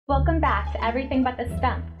Welcome back to Everything But the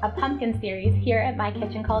Stump, a pumpkin series here at My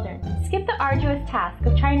Kitchen Cauldron. Skip the arduous task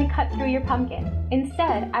of trying to cut through your pumpkin.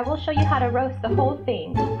 Instead, I will show you how to roast the whole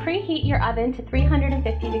thing. Preheat your oven to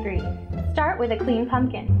 350 degrees. Start with a clean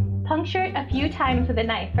pumpkin. Puncture it a few times with a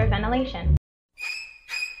knife for ventilation.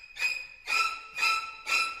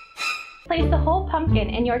 Place the whole pumpkin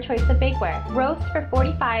in your choice of bakeware. Roast for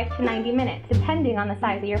 45 to 90 minutes, depending on the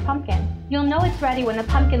size of your pumpkin. You'll know it's ready when the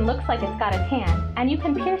pumpkin looks like it's got a tan, and you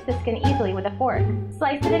can pierce the skin easily with a fork.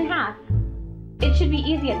 Slice it in half. It should be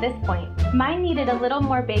easy at this point. Mine needed a little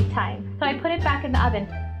more bake time, so I put it back in the oven.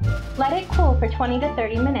 Let it cool for 20 to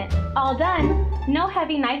 30 minutes. All done! No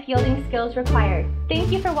heavy knife yielding skills required.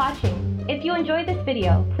 Thank you for watching. If you enjoyed this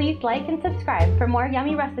video, please like and subscribe for more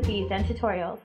yummy recipes and tutorials.